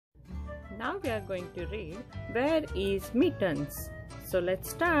Now we are going to read Where is Mittens? So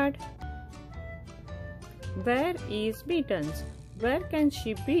let's start. Where is Mittens? Where can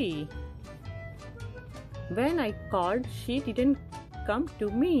she be? When I called, she didn't come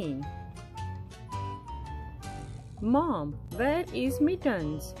to me. Mom, where is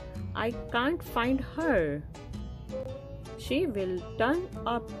Mittens? I can't find her. She will turn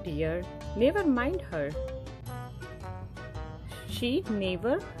up, dear. Never mind her. She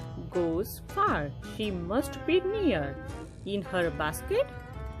never goes far. She must be near. In her basket?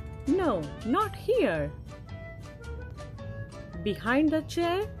 No, not here. Behind the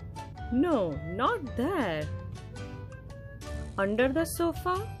chair? No, not there. Under the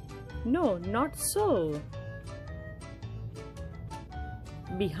sofa? No, not so.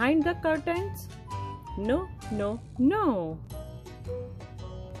 Behind the curtains? No, no, no.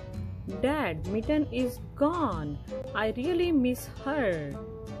 Dad, Mitten is gone. I really miss her.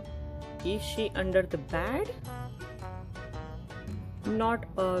 Is she under the bed? Not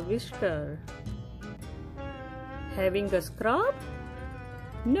a whisker. Having a scrub?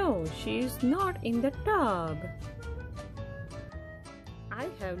 No, she is not in the tub. I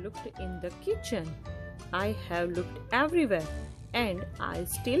have looked in the kitchen. I have looked everywhere and I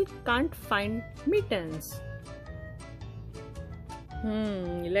still can't find Mittens.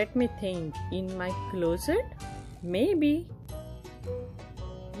 Let me think. In my closet? Maybe.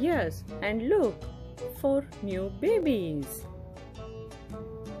 Yes, and look, 4 new babies.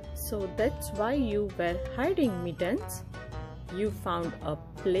 So that's why you were hiding, Mittens. You found a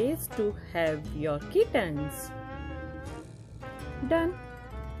place to have your kittens. Done.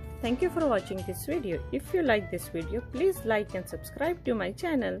 Thank you for watching this video. If you like this video, please like and subscribe to my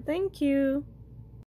channel. Thank you.